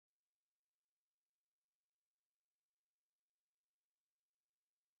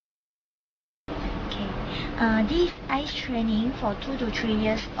This eyes training for 2 to 3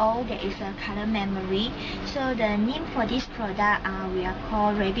 years old, there is a color memory. So the name for this product we are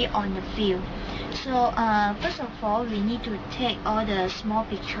called Rabbit on the Field. So first of all, we need to take all the small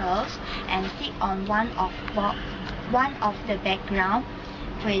pictures and stick on one of the background.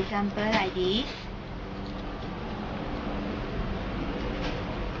 For example, like this.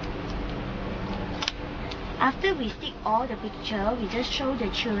 After we stick all the picture, we just show the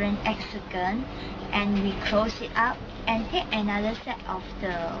children 8 seconds and we close it up and take another set of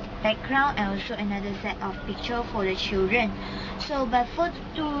the background and also another set of picture for the children. So but for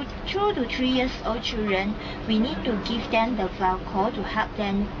 2 to 3 years old children, we need to give them the Velcro to help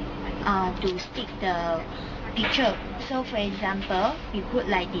them to stick the picture. So for example, we put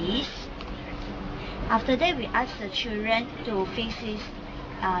like this. After that, we ask the children to fix this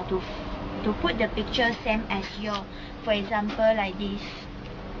to put the picture same as yours. For example, like this.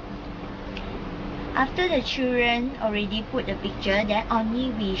 After the children already put the picture, then only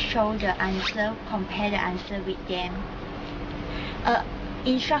we show the answer, compare the answer with them.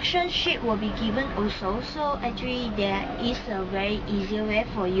 Instruction sheet will be given also, so actually there is a very easy way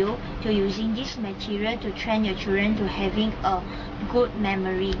for you to using this material to train your children to having a good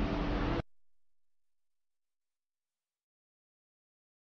memory.